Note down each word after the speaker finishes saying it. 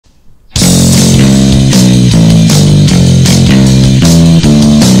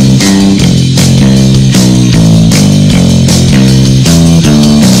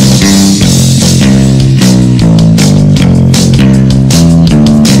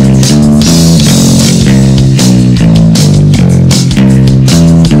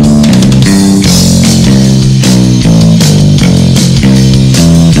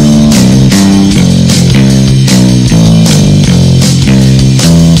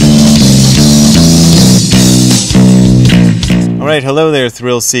Alright, hello there,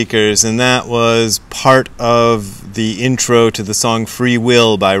 thrill seekers, and that was part of the intro to the song Free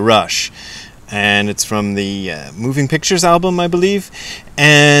Will by Rush. And it's from the Moving Pictures album, I believe.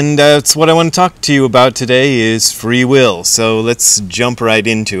 And that's what I want to talk to you about today is free will. So let's jump right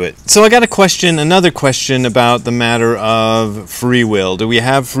into it. So I got another question about the matter of free will. Do we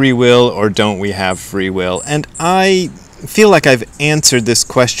have free will or don't we have free will? And I feel like I've answered this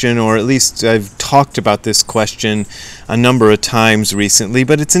question, or at least I've talked about this question a number of times recently,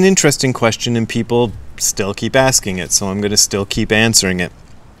 but it's an interesting question and people still keep asking it, so I'm going to still keep answering it.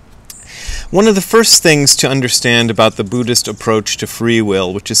 One of the first things to understand about the Buddhist approach to free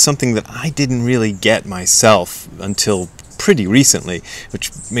will, which is something that I didn't really get myself until pretty recently, which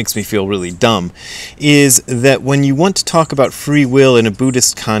makes me feel really dumb, is that when you want to talk about free will in a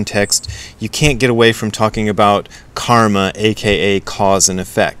Buddhist context, you can't get away from talking about karma, aka cause and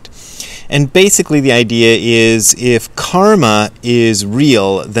effect. And basically the idea is if karma is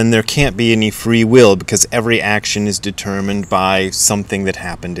real, then there can't be any free will because every action is determined by something that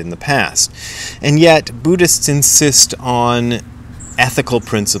happened in the past. And yet Buddhists insist on ethical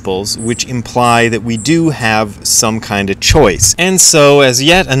principles which imply that we do have some kind of choice. And so, as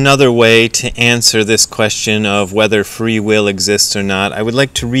yet another way to answer this question of whether free will exists or not, I would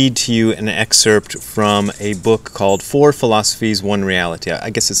like to read to you an excerpt from a book called Four Philosophies, One Reality. I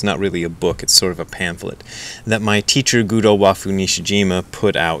guess it's not really a book, it's sort of a pamphlet that my teacher Gudo Wafu Nishijima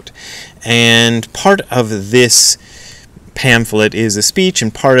put out. And part of this pamphlet is a speech,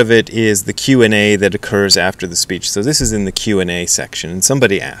 and part of it is the Q&A that occurs after the speech. So this is in the Q&A section, and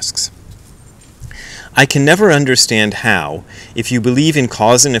somebody asks, I can never understand how, if you believe in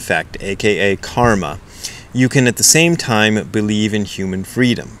cause and effect, aka karma, you can at the same time believe in human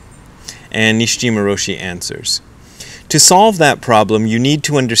freedom. And Nishijima Roshi answers, to solve that problem, you need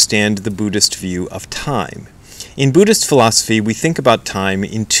to understand the Buddhist view of time. In Buddhist philosophy, we think about time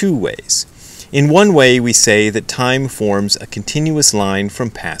in two ways. In one way, we say that time forms a continuous line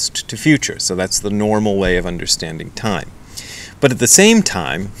from past to future, so that's the normal way of understanding time. But at the same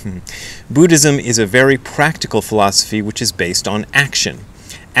time, Buddhism is a very practical philosophy which is based on action,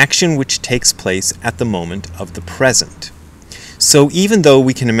 action which takes place at the moment of the present. So even though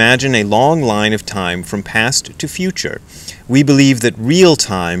we can imagine a long line of time from past to future, we believe that real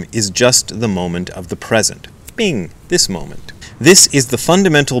time is just the moment of the present. Bing, this moment. This is the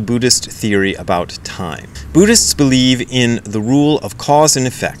fundamental Buddhist theory about time. Buddhists believe in the rule of cause and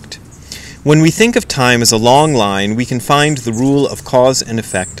effect. When we think of time as a long line, we can find the rule of cause and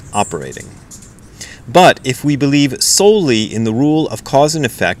effect operating. But if we believe solely in the rule of cause and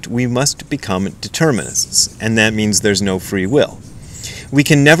effect, we must become determinists, and that means there's no free will. We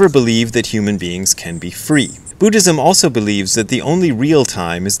can never believe that human beings can be free. Buddhism also believes that the only real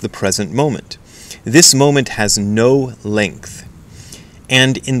time is the present moment. This moment has no length.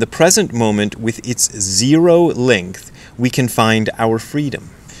 And in the present moment, with its zero length, we can find our freedom.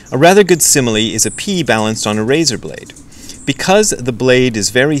 A rather good simile is a pea balanced on a razor blade. Because the blade is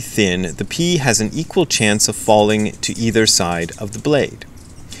very thin, the pea has an equal chance of falling to either side of the blade.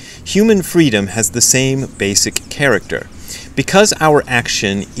 Human freedom has the same basic character. Because our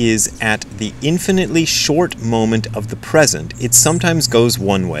action is at the infinitely short moment of the present, it sometimes goes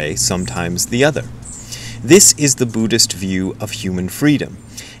one way, sometimes the other. This is the Buddhist view of human freedom,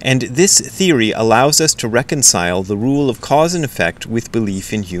 and this theory allows us to reconcile the rule of cause and effect with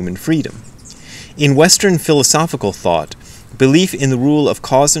belief in human freedom. In Western philosophical thought, belief in the rule of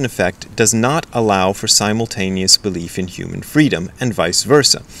cause and effect does not allow for simultaneous belief in human freedom, and vice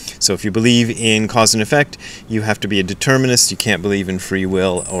versa. So if you believe in cause and effect, you have to be a determinist, you can't believe in free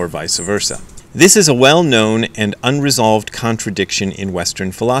will, or vice versa. This is a well-known and unresolved contradiction in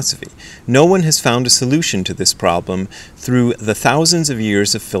Western philosophy. No one has found a solution to this problem through the thousands of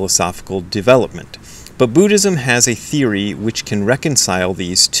years of philosophical development. But Buddhism has a theory which can reconcile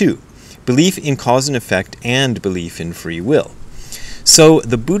these two, belief in cause and effect and belief in free will. So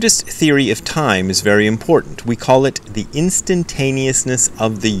the Buddhist theory of time is very important. We call it the instantaneousness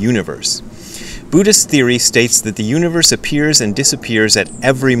of the universe. Buddhist theory states that the universe appears and disappears at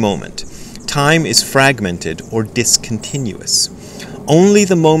every moment. Time is fragmented or discontinuous. Only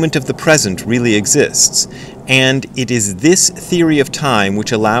the moment of the present really exists, and it is this theory of time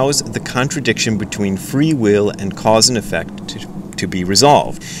which allows the contradiction between free will and cause and effect to be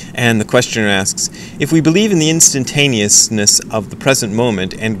resolved. And the questioner asks, if we believe in the instantaneousness of the present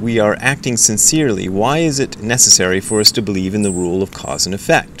moment and we are acting sincerely, why is it necessary for us to believe in the rule of cause and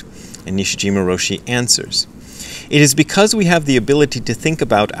effect? And Nishijima Roshi answers, it is because we have the ability to think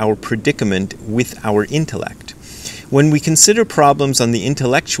about our predicament with our intellect. When we consider problems on the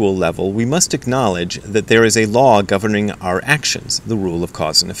intellectual level, we must acknowledge that there is a law governing our actions, the rule of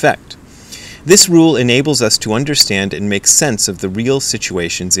cause and effect. This rule enables us to understand and make sense of the real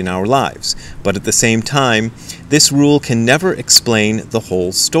situations in our lives, but at the same time, this rule can never explain the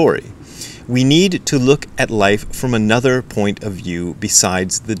whole story. We need to look at life from another point of view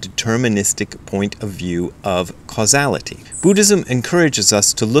besides the deterministic point of view of causality. Buddhism encourages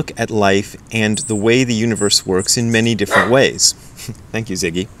us to look at life and the way the universe works in many different ways. Thank you,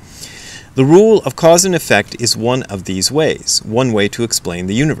 Ziggy. The rule of cause and effect is one of these ways, one way to explain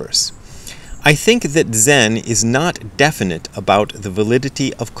the universe. I think that Zen is not definite about the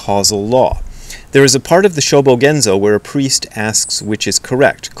validity of causal law. There is a part of the Shobogenzo where a priest asks which is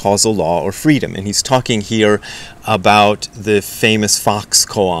correct, causal law or freedom, and he's talking here about the famous fox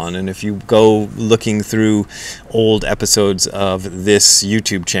koan. And if you go looking through old episodes of this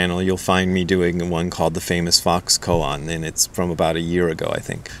YouTube channel, you'll find me doing one called the famous fox koan, and it's from about a year ago, I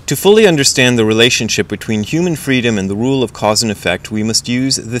think. To fully understand the relationship between human freedom and the rule of cause and effect, we must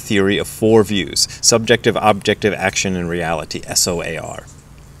use the theory of four views: subjective, objective, action, and reality, SOAR.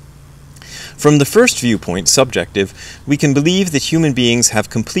 From the first viewpoint, subjective, we can believe that human beings have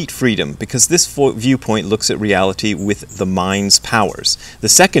complete freedom because this viewpoint looks at reality with the mind's powers. The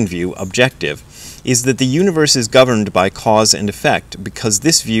second view, objective, is that the universe is governed by cause and effect because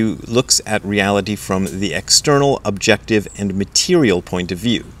this view looks at reality from the external, objective, and material point of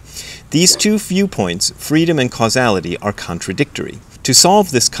view. These two viewpoints, freedom and causality, are contradictory. To solve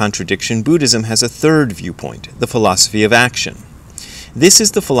this contradiction, Buddhism has a third viewpoint, the philosophy of action. This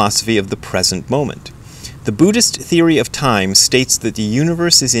is the philosophy of the present moment. The Buddhist theory of time states that the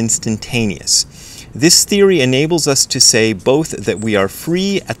universe is instantaneous. This theory enables us to say both that we are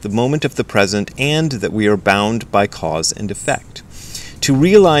free at the moment of the present and that we are bound by cause and effect. To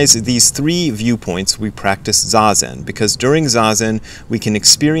realize these three viewpoints, we practice Zazen, because during Zazen, we can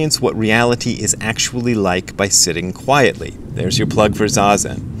experience what reality is actually like by sitting quietly. There's your plug for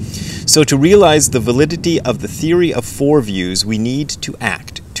Zazen. So to realize the validity of the theory of four views, we need to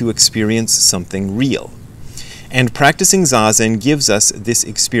act, to experience something real. And practicing Zazen gives us this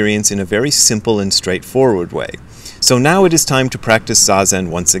experience in a very simple and straightforward way. So now it is time to practice Zazen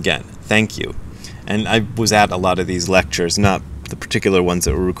once again. Thank you. And I was at a lot of these lectures, not the particular ones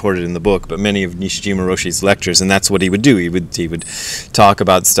that were recorded in the book, but many of Nishijima Roshi's lectures, and that's what he would do. He would talk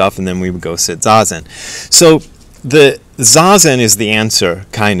about stuff, and then we would go sit Zazen. So the Zazen is the answer,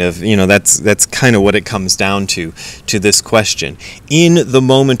 kind of, that's kind of what it comes down to this question. In the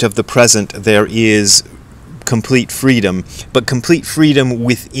moment of the present, there is complete freedom, but complete freedom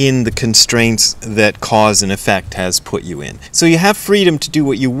within the constraints that cause and effect has put you in. So you have freedom to do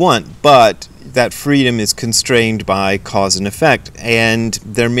what you want, but that freedom is constrained by cause and effect, and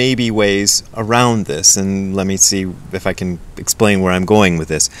there may be ways around this, and let me see if I can explain where I'm going with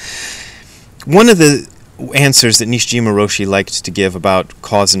this. One of the answers that Nishijima Roshi liked to give about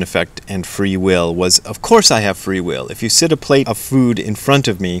cause and effect and free will was, of course I have free will. If you sit a plate of food in front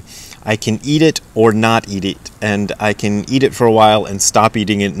of me, I can eat it or not eat it, and I can eat it for a while and stop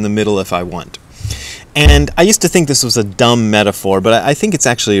eating it in the middle if I want. And I used to think this was a dumb metaphor, but I think it's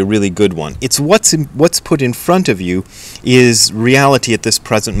actually a really good one. It's what's put in front of you is reality at this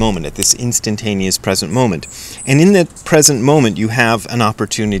present moment, at this instantaneous present moment. And in that present moment, you have an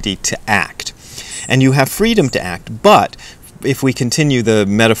opportunity to act. And you have freedom to act, but if we continue the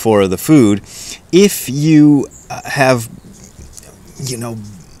metaphor of the food, if you have,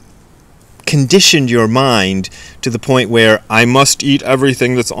 conditioned your mind to the point where I must eat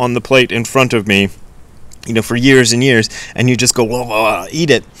everything that's on the plate in front of me, for years and years, and you just go, whoa,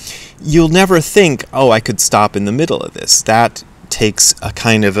 eat it, you'll never think, oh, I could stop in the middle of this. That takes a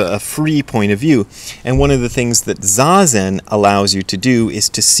kind of a free point of view. And one of the things that Zazen allows you to do is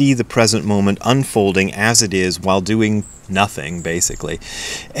to see the present moment unfolding as it is while doing nothing, basically,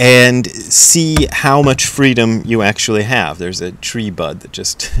 and see how much freedom you actually have. There's a tree bud that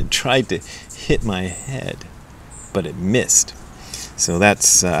just tried to hit my head, but it missed. So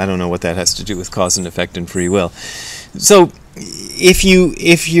that's, I don't know what that has to do with cause and effect and free will. So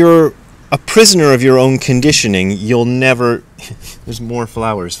if you're a prisoner of your own conditioning, you'll never, there's more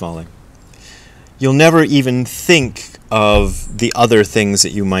flowers falling. You'll never even think of the other things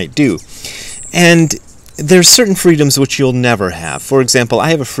that you might do. And there's certain freedoms which you'll never have. For example, I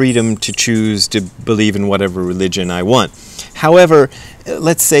have a freedom to choose to believe in whatever religion I want. However,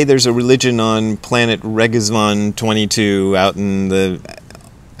 let's say there's a religion on planet Regizvan 22 out in the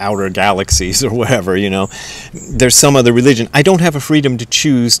outer galaxies or wherever, there's some other religion. I don't have a freedom to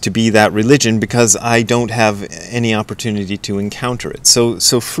choose to be that religion because I don't have any opportunity to encounter it. So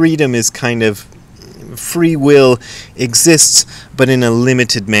freedom is kind of free will exists, but in a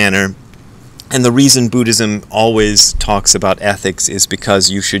limited manner. And the reason Buddhism always talks about ethics is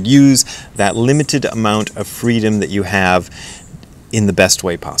because you should use that limited amount of freedom that you have in the best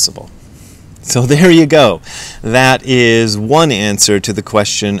way possible. So there you go. That is one answer to the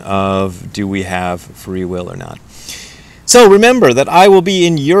question of, do we have free will or not? So remember that I will be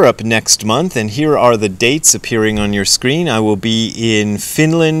in Europe next month, and here are the dates appearing on your screen. I will be in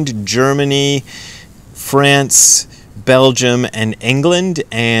Finland, Germany, France, Belgium, and England.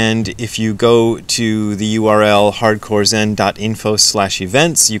 And if you go to the URL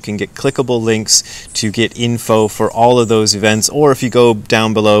hardcorezen.info/events, you can get clickable links to get info for all of those events. Or if you go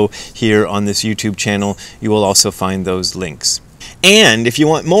down below here on this YouTube channel, you will also find those links. And if you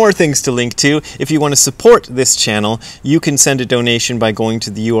want more things to link to, if you want to support this channel, you can send a donation by going to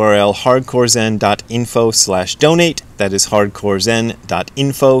the URL hardcorezen.info/donate. That is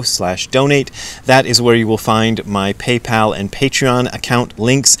hardcorezen.info/donate. That is where you will find my PayPal and Patreon account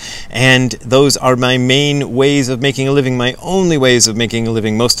links. And those are my main ways of making a living, my only ways of making a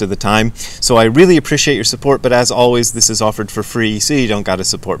living most of the time. So I really appreciate your support, but as always, this is offered for free, so you don't got to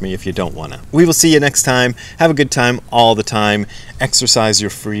support me if you don't want to. We will see you next time. Have a good time all the time. Exercise your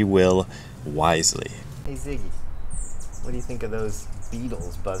free will wisely. Hey Ziggy, what do you think of those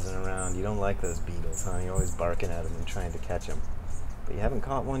beetles buzzing around? You don't like those beetles, huh? You're always barking at them and trying to catch them. But you haven't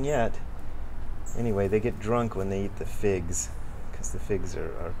caught one yet. Anyway, they get drunk when they eat the figs, because the figs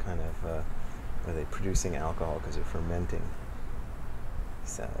are kind of, are they producing alcohol because they're fermenting.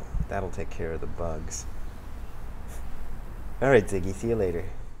 So that'll take care of the bugs. Alright Ziggy, see you later.